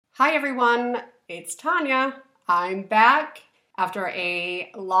Hi everyone, it's Tanya. I'm back after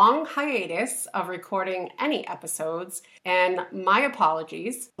a long hiatus of recording any episodes, and my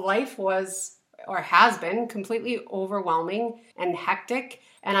apologies. Life was or has been completely overwhelming and hectic,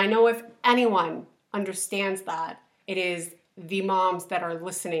 and I know if anyone understands that, it is the moms that are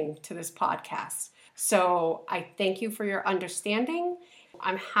listening to this podcast. So I thank you for your understanding.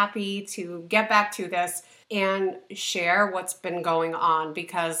 I'm happy to get back to this and share what's been going on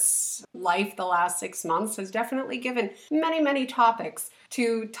because life the last 6 months has definitely given many topics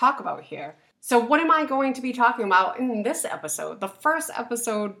to talk about here. So what am I going to be talking about in this episode, the first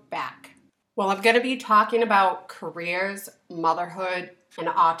episode back? Well, I'm going to be talking about careers, motherhood, and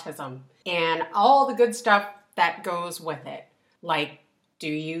autism, and all the good stuff that goes with it. Like, do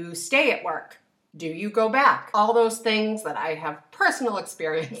you stay at work? Do you go back? All those things that I have personal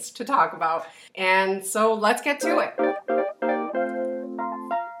experience to talk about. And so let's get to it.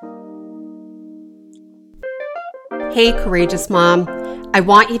 Hey, courageous mom. I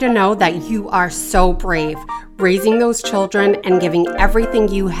want you to know that you are so brave, raising those children and giving everything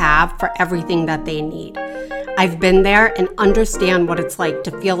you have for everything that they need. I've been there and understand what it's like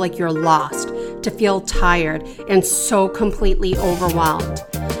to feel like you're lost, to feel tired, and so completely overwhelmed.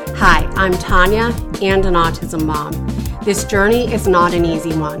 Hi, I'm Tanya and an autism mom. This journey is not an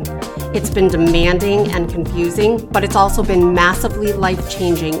easy one. It's been demanding and confusing, but it's also been massively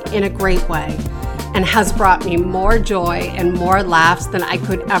life-changing in a great way and has brought me more joy and more laughs than I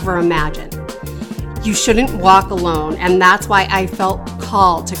could ever imagine. You shouldn't walk alone, and that's why I felt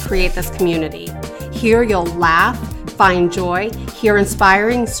called to create this community. Here you'll laugh, find joy, hear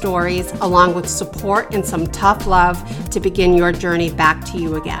inspiring stories, along with support and some tough love to begin your journey back to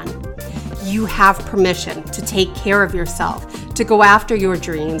you again. You have permission to take care of yourself, to go after your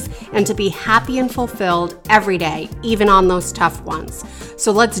dreams, and to be happy and fulfilled every day, even on those tough ones.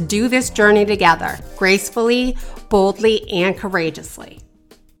 So let's do this journey together, gracefully, boldly, and courageously.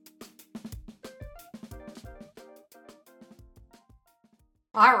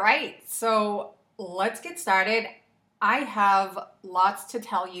 All right, so let's get started. I have lots to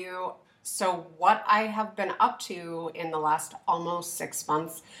tell you. So what I have been up to in the last almost 6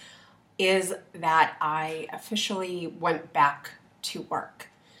 months is that I officially went back to work.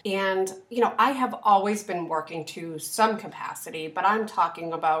 And, I have always been working to some capacity, but I'm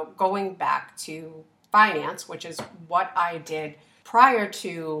talking about going back to finance, which is what I did prior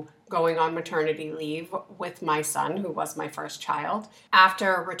to going on maternity leave with my son, who was my first child.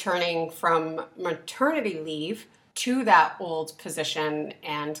 After returning from maternity leave to that old position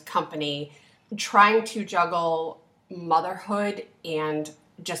and company, trying to juggle motherhood and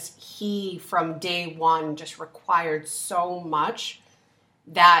just he from day one just required so much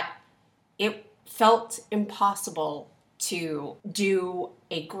that it felt impossible to do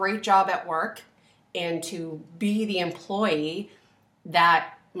a great job at work and to be the employee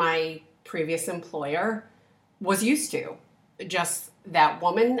that my previous employer was used to. Just that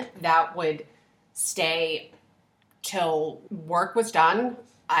woman that would stay till work was done.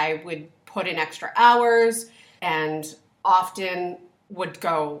 I would put in extra hours and often would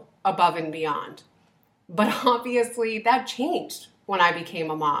go above and beyond. But obviously that changed when I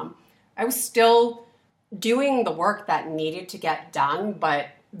became a mom. I was still doing the work that needed to get done, but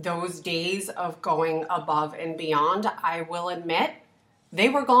those days of going above and beyond, I will admit, they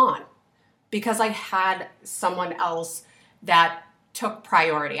were gone because I had someone else that took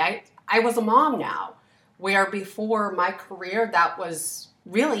priority. I was a mom now, where before my career, that was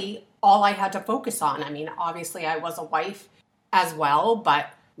really all I had to focus on. I mean, obviously I was a wife as well, but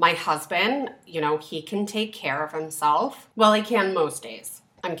my husband, he can take care of himself. Well, he can most days.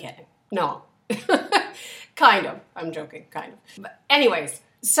 I'm kidding. No. Kind of. I'm joking, kind of. But anyways,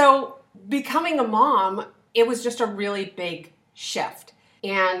 so becoming a mom, it was just a really big shift.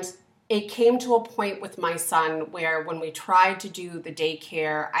 And it came to a point with my son where when we tried to do the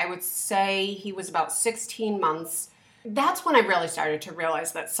daycare, I would say he was about 16 months. That's when I really started to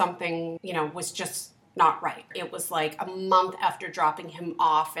realize that something, was just not right. It was like a month after dropping him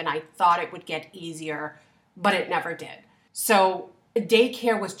off and I thought it would get easier, but it never did. So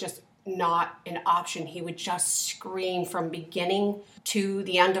daycare was just not an option. He would just scream from beginning to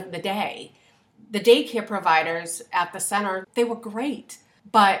the end of the day. The daycare providers at the center, they were great,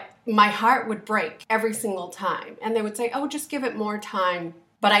 but my heart would break every single time. And they would say, oh, just give it more time.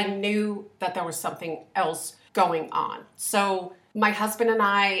 But I knew that there was something else going on. So my husband and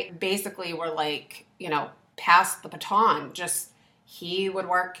I basically were like, pass the baton. Just he would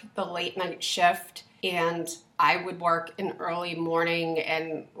work the late night shift and I would work in early morning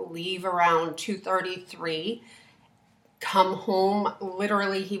and leave around 2:33. come home.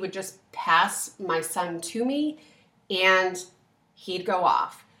 Literally, he would just pass my son to me and he'd go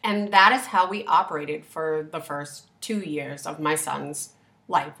off. And that is how we operated for the first 2 years of my son's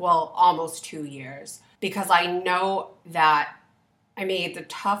life. Well, almost 2 years. Because I know that I made the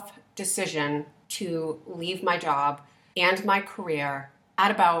tough decision to leave my job and my career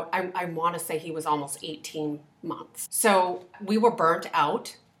at about, I want to say he was almost 18 months. So we were burnt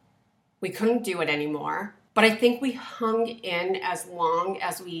out. We couldn't do it anymore. But I think we hung in as long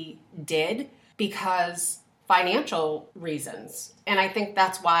as we did because financial reasons. And I think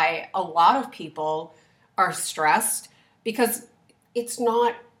that's why a lot of people are stressed because it's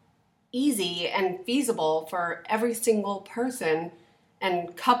not easy and feasible for every single person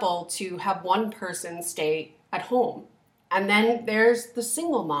and couple to have one person stay at home. And then there's the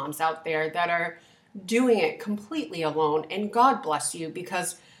single moms out there that are doing it completely alone. And God bless you,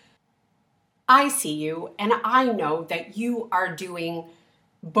 because I see you and I know that you are doing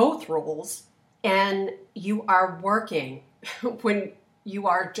both roles and you are working when you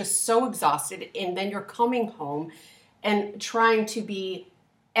are just so exhausted, and then you're coming home and trying to be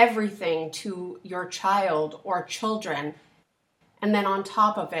everything to your child or children. And then on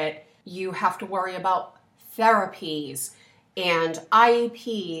top of it, you have to worry about therapies and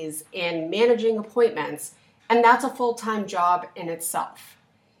IEPs and managing appointments. And that's a full-time job in itself.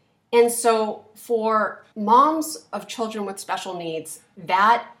 And so for moms of children with special needs,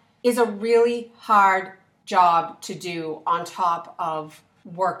 that is a really hard job to do on top of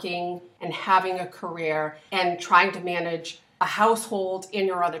working and having a career and trying to manage a household and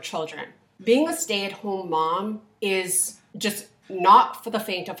your other children. Being a stay-at-home mom is just not for the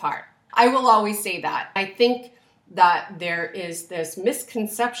faint of heart. I will always say that. I think that there is this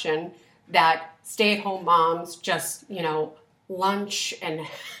misconception that stay-at-home moms just, lunch and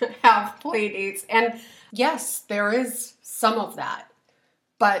have play dates. And yes, there is some of that.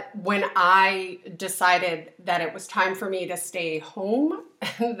 But when I decided that it was time for me to stay home,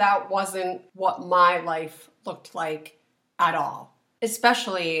 that wasn't what my life looked like at all.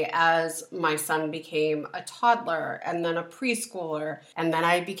 Especially as my son became a toddler and then a preschooler, and then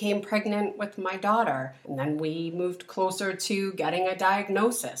I became pregnant with my daughter, and then we moved closer to getting a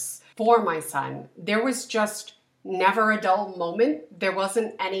diagnosis for my son. There was just never a dull moment. There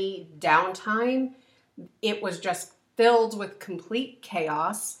wasn't any downtime. It was just filled with complete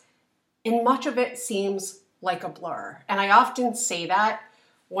chaos, and much of it seems like a blur. And I often say that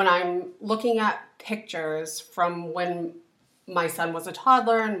when I'm looking at pictures from when my son was a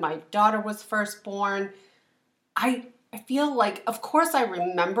toddler and my daughter was first born. I feel like, of course I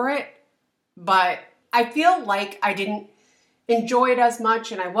remember it, but I feel like I didn't enjoy it as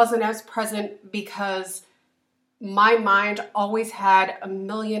much and I wasn't as present because my mind always had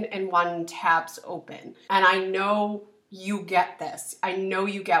 1,000,001 tabs open. And I know you get this. I know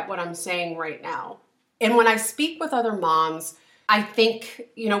you get what I'm saying right now. And when I speak with other moms, I think,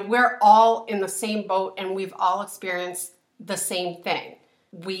 we're all in the same boat and we've all experienced the same thing.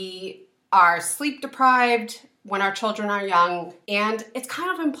 We are sleep deprived when our children are young, and it's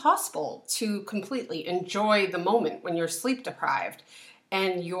kind of impossible to completely enjoy the moment when you're sleep deprived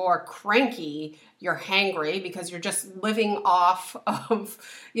and you're cranky, you're hangry because you're just living off of,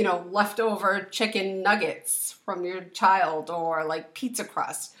 leftover chicken nuggets from your child or like pizza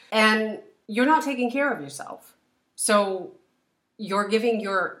crust, and you're not taking care of yourself. So you're giving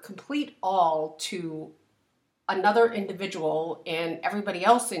your complete all to another individual and everybody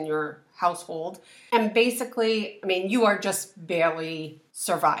else in your household. And basically, you are just barely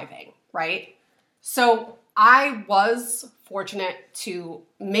surviving, right? So I was fortunate to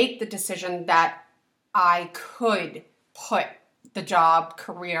make the decision that I could put the job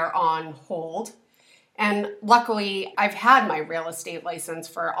career on hold. And luckily, I've had my real estate license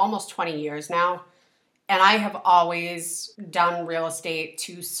for almost 20 years now. And I have always done real estate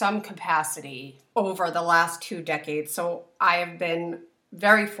to some capacity over the last 2 decades. So I have been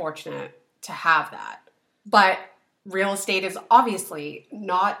very fortunate to have that. But real estate is obviously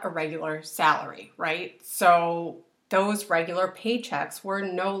not a regular salary, right? So those regular paychecks were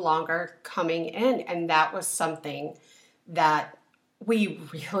no longer coming in. And that was something that we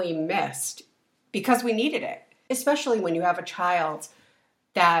really missed because we needed it, especially when you have a child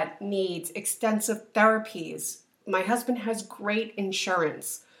that needs extensive therapies. My husband has great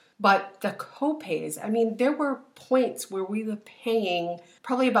insurance, but the copays, there were points where we were paying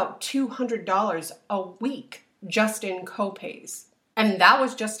probably about $200 a week just in copays. And that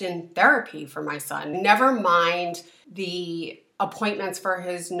was just in therapy for my son. Never mind the appointments for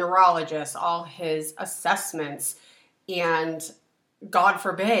his neurologist, all his assessments, and God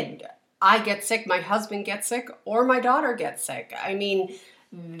forbid, I get sick, my husband gets sick, or my daughter gets sick. I mean,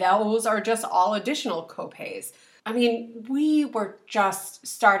 those are just all additional copays. I mean, we were just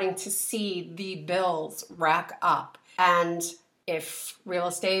starting to see the bills rack up. And if real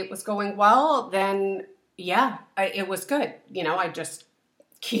estate was going well, then yeah, it was good. I just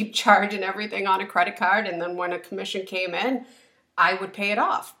keep charging everything on a credit card. And then when a commission came in, I would pay it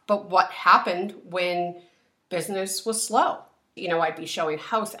off. But what happened when business was slow? I'd be showing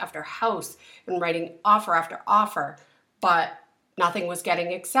house after house and writing offer after offer, but nothing was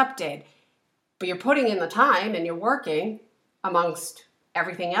getting accepted. But you're putting in the time and you're working amongst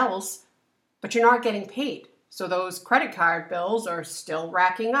everything else, but you're not getting paid. So those credit card bills are still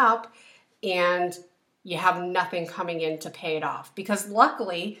racking up and you have nothing coming in to pay it off. Because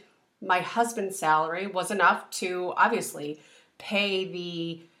luckily, my husband's salary was enough to obviously pay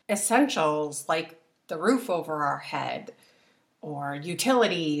the essentials like the roof over our head or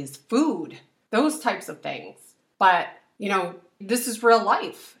utilities, food, those types of things. But, this is real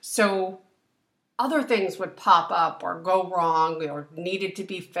life. So other things would pop up or go wrong or needed to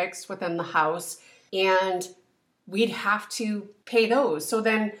be fixed within the house, and we'd have to pay those. So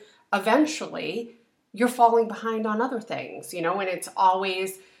then eventually you're falling behind on other things, and it's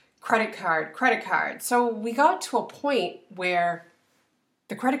always credit card. So we got to a point where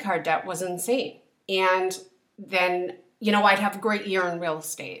the credit card debt was insane. And then, I'd have a great year in real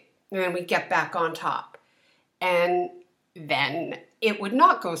estate, and then we'd get back on top. And then it would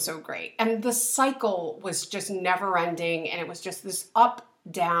not go so great. And the cycle was just never ending. And it was just this up,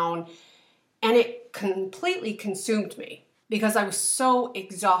 down. And it completely consumed me because I was so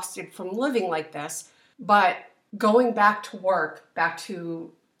exhausted from living like this. But going back to work, back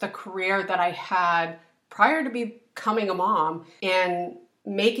to the career that I had prior to becoming a mom and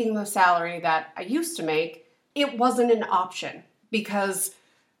making the salary that I used to make, it wasn't an option because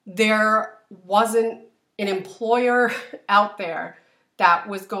there wasn't an employer out there that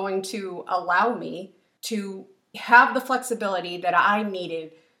was going to allow me to have the flexibility that I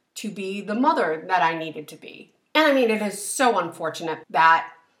needed to be the mother that I needed to be. And I mean, it is so unfortunate that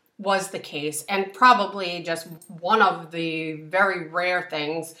was the case, and probably just one of the very rare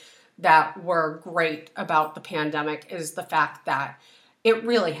things that were great about the pandemic is the fact that it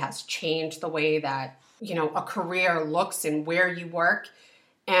really has changed the way that, a career looks and where you work.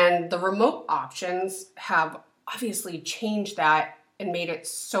 And the remote options have obviously changed that and made it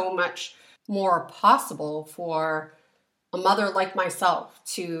so much more possible for a mother like myself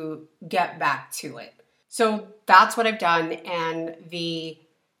to get back to it. So that's what I've done. And the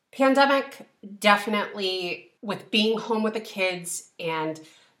pandemic definitely, with being home with the kids and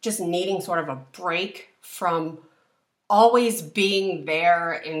just needing sort of a break from always being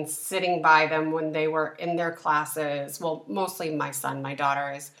there and sitting by them when they were in their classes. Well, mostly my son. My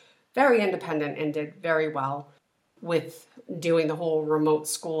daughter is very independent and did very well with doing the whole remote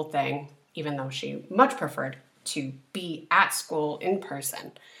school thing, even though she much preferred to be at school in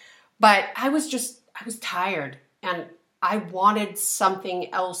person. But I was tired and I wanted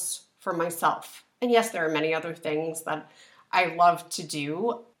something else for myself. And yes, there are many other things that I love to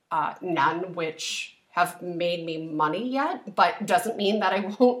do, none which have made me money yet, but doesn't mean that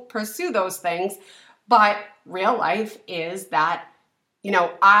I won't pursue those things. But real life is that,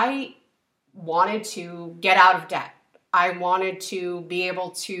 I wanted to get out of debt. I wanted to be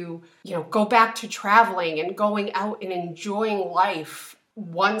able to, go back to traveling and going out and enjoying life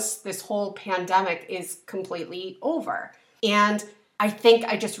once this whole pandemic is completely over. And I think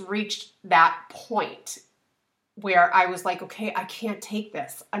I just reached that point where I was like, okay, I can't take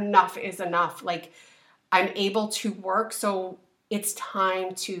this. Enough is enough. Like, I'm able to work, so it's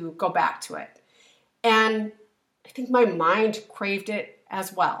time to go back to it. And I think my mind craved it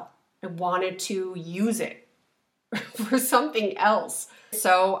as well. I wanted to use it for something else.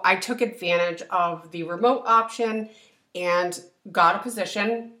 So I took advantage of the remote option and got a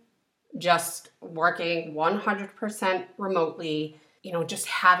position just working 100% remotely, just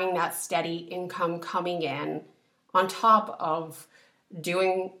having that steady income coming in on top of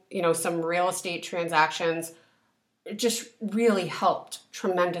doing, some real estate transactions. It just really helped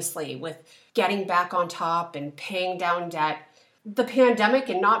tremendously with getting back on top and paying down debt. The pandemic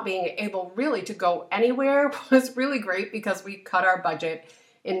and not being able really to go anywhere was really great because we cut our budget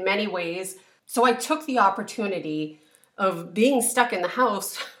in many ways. So I took the opportunity of being stuck in the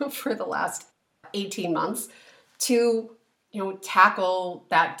house for the last 18 months to, tackle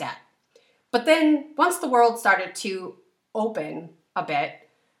that debt. But then once the world started to open a bit,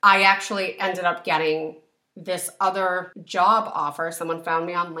 I actually ended up getting this other job offer. Someone found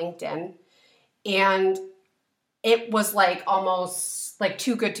me on LinkedIn, and it was like almost like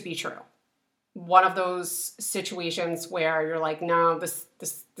too good to be true. one of those situations where you're like, no, this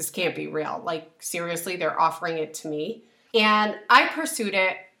can't be real. Like, seriously, they're offering it to me. And I pursued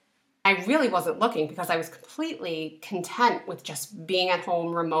it. I really wasn't looking because I was completely content with just being at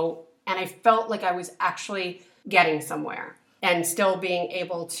home remote. And I felt like I was actually getting somewhere and still being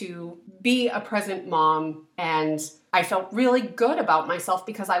able to be a present mom. And I felt really good about myself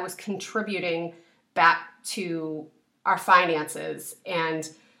because I was contributing back to our finances and,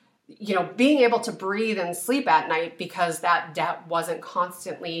 being able to breathe and sleep at night because that debt wasn't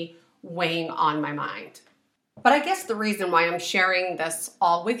constantly weighing on my mind. But I guess the reason why I'm sharing this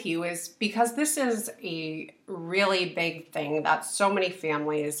all with you is because this is a really big thing that so many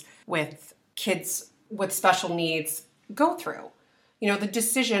families with kids with special needs go through. The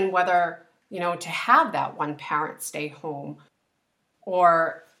decision whether, to have that one parent stay home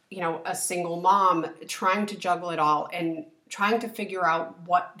or, a single mom trying to juggle it all and trying to figure out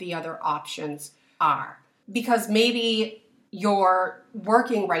what the other options are. Because maybe you're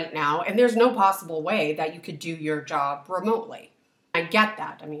working right now and there's no possible way that you could do your job remotely. I get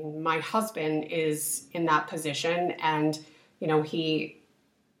that. I mean, my husband is in that position and, he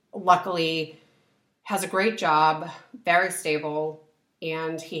luckily has a great job, very stable,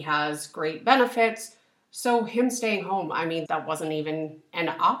 and he has great benefits. So him staying home, I mean, that wasn't even an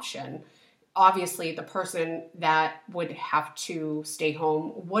option. Obviously, the person that would have to stay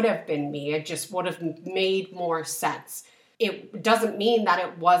home would have been me. It just would have made more sense. It doesn't mean that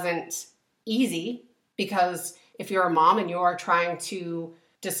it wasn't easy, because if you're a mom and you're trying to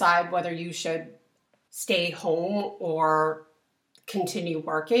decide whether you should stay home or continue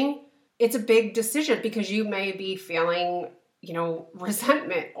working, it's a big decision because you may be feeling,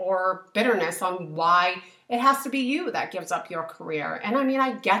 resentment or bitterness on why it has to be you that gives up your career. And I mean,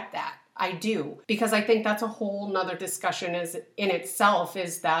 I get that. I do, because I think that's a whole nother discussion is in itself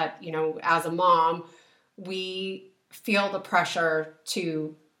is that, as a mom, we feel the pressure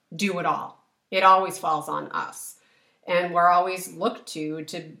to do it all. It always falls on us. And we're always looked to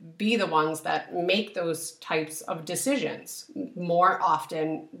be the ones that make those types of decisions more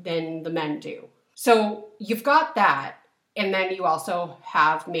often than the men do. So you've got that. And then you also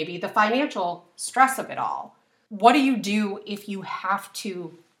have maybe the financial stress of it all. What do you do if you have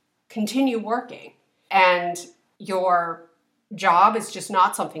to continue working and your job is just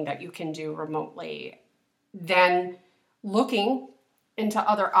not something that you can do remotely? Then looking into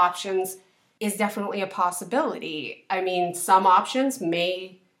other options is definitely a possibility. I mean, some options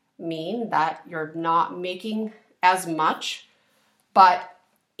may mean that you're not making as much, but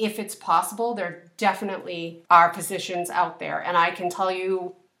if it's possible, there definitely are positions out there. And I can tell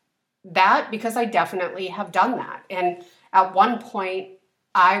you that because I definitely have done that. And at one point,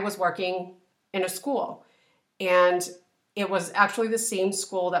 I was working in a school, and it was actually the same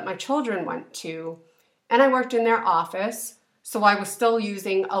school that my children went to. And I worked in their office. So I was still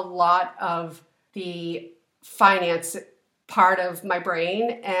using a lot of the finance part of my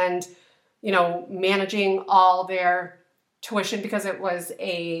brain and, managing all their tuition because it was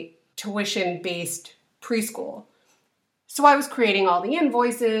a tuition-based preschool. So I was creating all the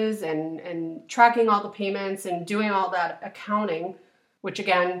invoices and tracking all the payments and doing all that accounting, which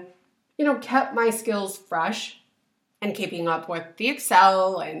again, kept my skills fresh and keeping up with the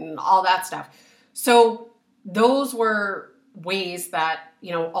Excel and all that stuff. So those were ways that,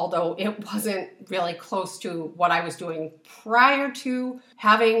 although it wasn't really close to what I was doing prior to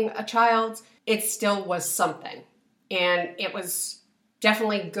having a child, it still was something. And it was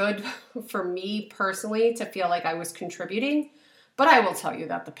definitely good for me personally to feel like I was contributing. But I will tell you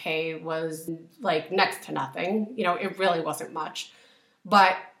that the pay was like next to nothing. It really wasn't much.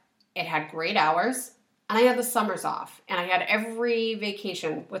 But it had great hours, and I had the summers off, and I had every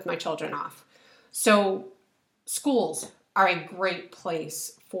vacation with my children off. So schools are a great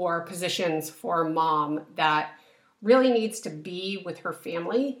place for positions for a mom that really needs to be with her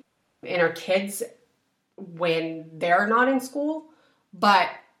family and her kids when they're not in school, but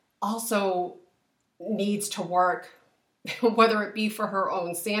also needs to work, whether it be for her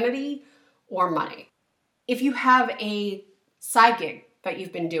own sanity or money. If you have a side gig that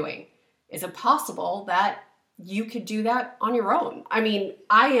you've been doing, is it possible that you could do that on your own? I mean,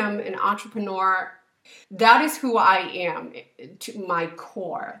 I am an entrepreneur. That is who I am to my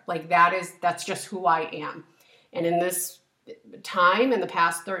core. Like that's just who I am. And in this time, in the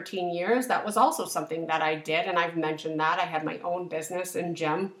past 13 years, that was also something that I did. And I've mentioned that I had my own business in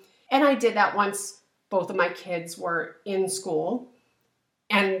gym. And I did that once both of my kids were in school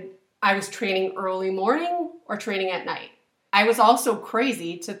and I was training early morning or training at night. I was also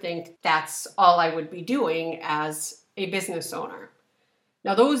crazy to think that's all I would be doing as a business owner.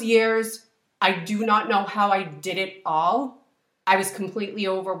 Now, those years I do not know how I did it all. I was completely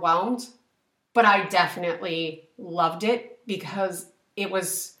overwhelmed, but I definitely loved it because it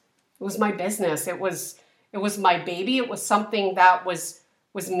was my business. It was my baby. It was something that was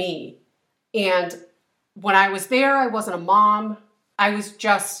me. And when I was there, I wasn't a mom. I was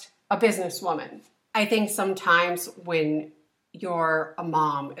just a businesswoman. I think sometimes when you're a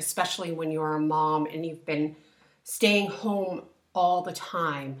mom, especially when you're a mom and you've been staying home all the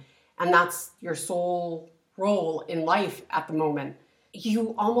time, and that's your sole role in life at the moment,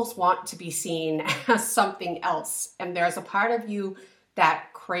 you almost want to be seen as something else. And there's a part of you that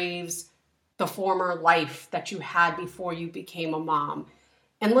craves the former life that you had before you became a mom.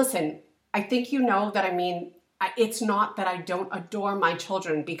 And listen, I think you know that it's not that I don't adore my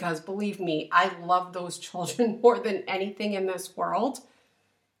children, because believe me, I love those children more than anything in this world.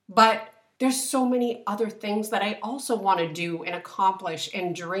 But there's so many other things that I also want to do and accomplish,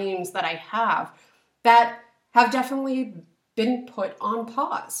 and dreams that I have that have definitely been put on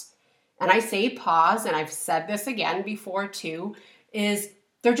pause. And I say pause, and I've said this again before too, is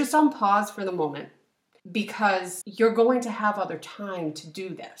they're just on pause for the moment because you're going to have other time to do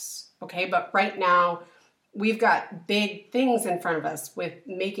this. Okay, but right now we've got big things in front of us with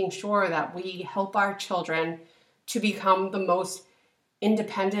making sure that we help our children to become the most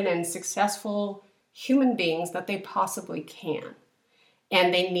independent and successful human beings that they possibly can.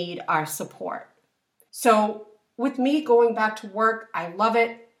 And they need our support. So with me going back to work, I love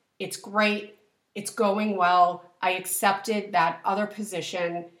it. It's great. It's going well. I accepted that other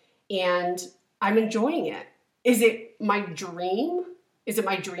position and I'm enjoying it. Is it my dream? Is it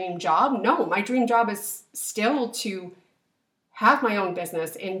my dream job? No, my dream job is still to have my own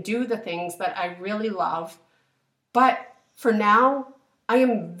business and do the things that I really love. But for now, I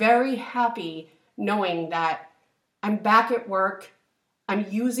am very happy knowing that I'm back at work. I'm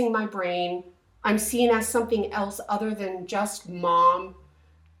using my brain. I'm seen as something else other than just mom.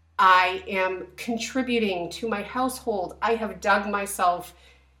 I am contributing to my household. I have dug myself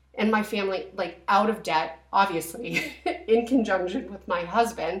and my family out of debt, obviously, in conjunction with my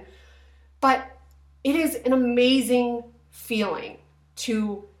husband. But it is an amazing feeling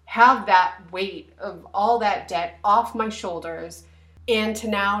to have that weight of all that debt off my shoulders and to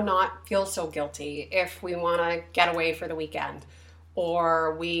now not feel so guilty if we want to get away for the weekend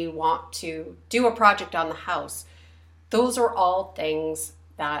or we want to do a project on the house. Those are all things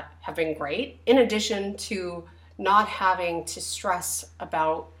that have been great, in addition to not having to stress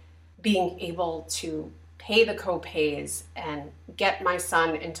about being able to pay the co-pays and get my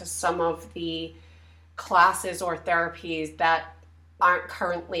son into some of the classes or therapies that aren't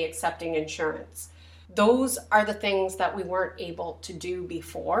currently accepting insurance. Those are the things that we weren't able to do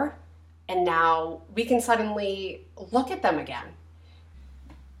before, and now we can suddenly look at them again.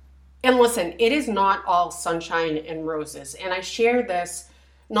 And listen, it is not all sunshine and roses, and I share this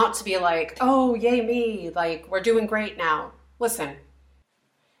not to be like, oh, yay me, we're doing great now. Listen,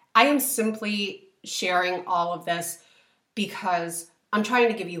 I am simply sharing all of this because I'm trying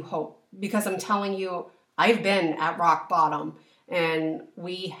to give you hope, because I'm telling you, I've been at rock bottom and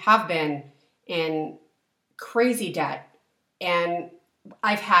we have been in crazy debt, and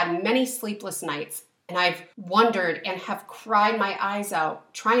I've had many sleepless nights, and I've wondered and have cried my eyes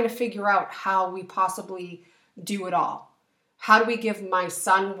out trying to figure out how we possibly do it all. How do we give my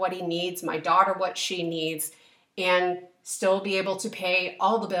son what he needs, my daughter what she needs, and still be able to pay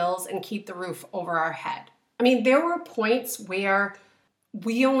all the bills and keep the roof over our head? I mean, there were points where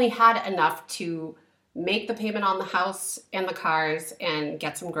we only had enough to make the payment on the house and the cars and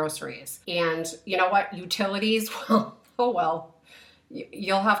get some groceries. And you know what? Utilities, well, oh well,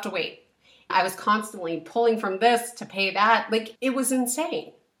 you'll have to wait. I was constantly pulling from this to pay that. It was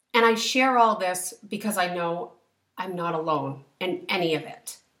insane. And I share all this because I know I'm not alone in any of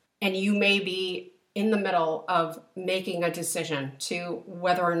it. And you may be in the middle of making a decision to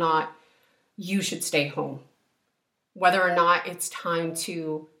whether or not you should stay home, whether or not it's time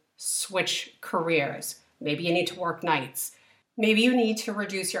to switch careers. Maybe you need to work nights. Maybe you need to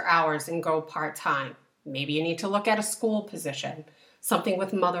reduce your hours and go part-time. Maybe you need to look at a school position, something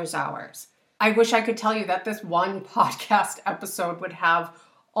with mother's hours. I wish I could tell you that this one podcast episode would have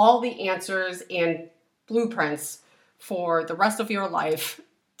all the answers and blueprints for the rest of your life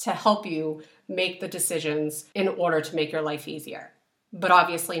to help you make the decisions in order to make your life easier. But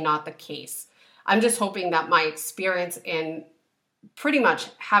obviously not the case. I'm just hoping that my experience in pretty much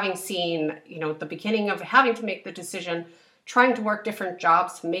having seen, the beginning of having to make the decision, trying to work different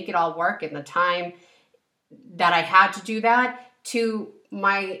jobs to make it all work in the time that I had to do that, to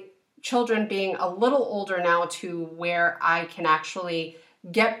my children being a little older now to where I can actually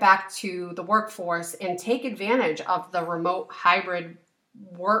get back to the workforce and take advantage of the remote hybrid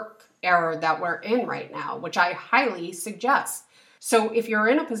work era that we're in right now, which I highly suggest. So if you're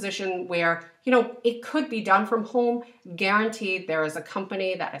in a position where, it could be done from home, guaranteed there is a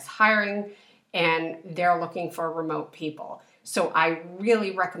company that is hiring and they're looking for remote people. So I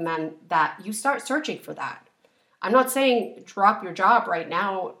really recommend that you start searching for that. I'm not saying drop your job right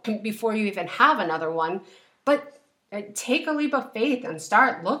now before you even have another one, but take a leap of faith and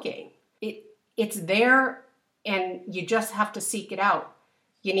start looking. It's there and you just have to seek it out.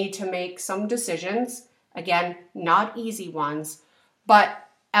 You need to make some decisions, again, not easy ones, but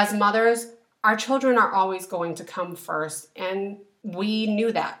as mothers, our children are always going to come first, and we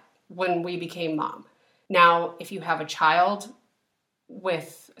knew that when we became mom. Now, if you have a child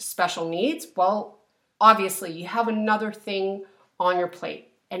with special needs, well, obviously you have another thing on your plate,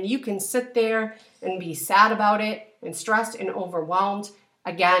 and you can sit there and be sad about it and stressed and overwhelmed.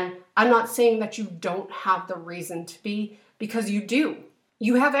 Again, I'm not saying that you don't have the reason to be, because you do.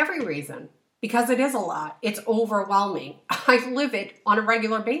 You have every reason, because it is a lot. It's overwhelming. I live it on a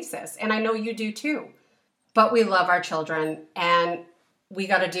regular basis, and I know you do too. But we love our children, and we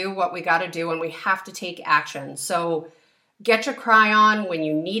got to do what we got to do, and we have to take action. So get your cry on when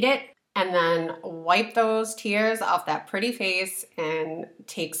you need it, and then wipe those tears off that pretty face and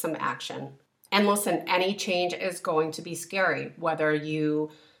take some action. And listen, any change is going to be scary, whether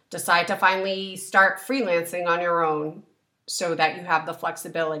you decide to finally start freelancing on your own so that you have the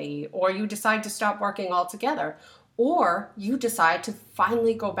flexibility, or you decide to stop working altogether, or you decide to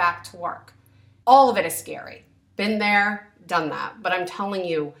finally go back to work. All of it is scary. Been there, done that. But I'm telling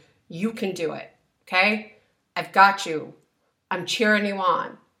you, you can do it, okay? I've got you. I'm cheering you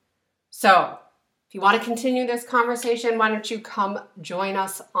on. So if you want to continue this conversation, why don't you come join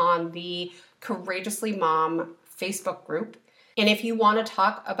us on the Courageously Mom Facebook group. And if you want to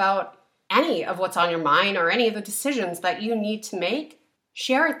talk about any of what's on your mind or any of the decisions that you need to make,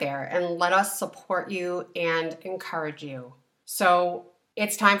 share it there and let us support you and encourage you. So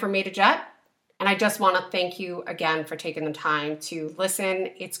it's time for me to jet. And I just want to thank you again for taking the time to listen.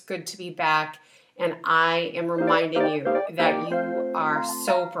 It's good to be back. And I am reminding you that you are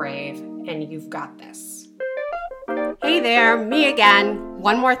so brave and you've got this. Hey there, me again.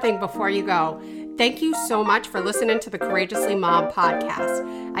 One more thing before you go. Thank you so much for listening to the Courageously Mom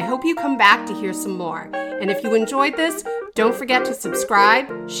podcast. I hope you come back to hear some more. And if you enjoyed this, don't forget to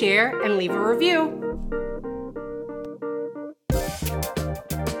subscribe, share, and leave a review.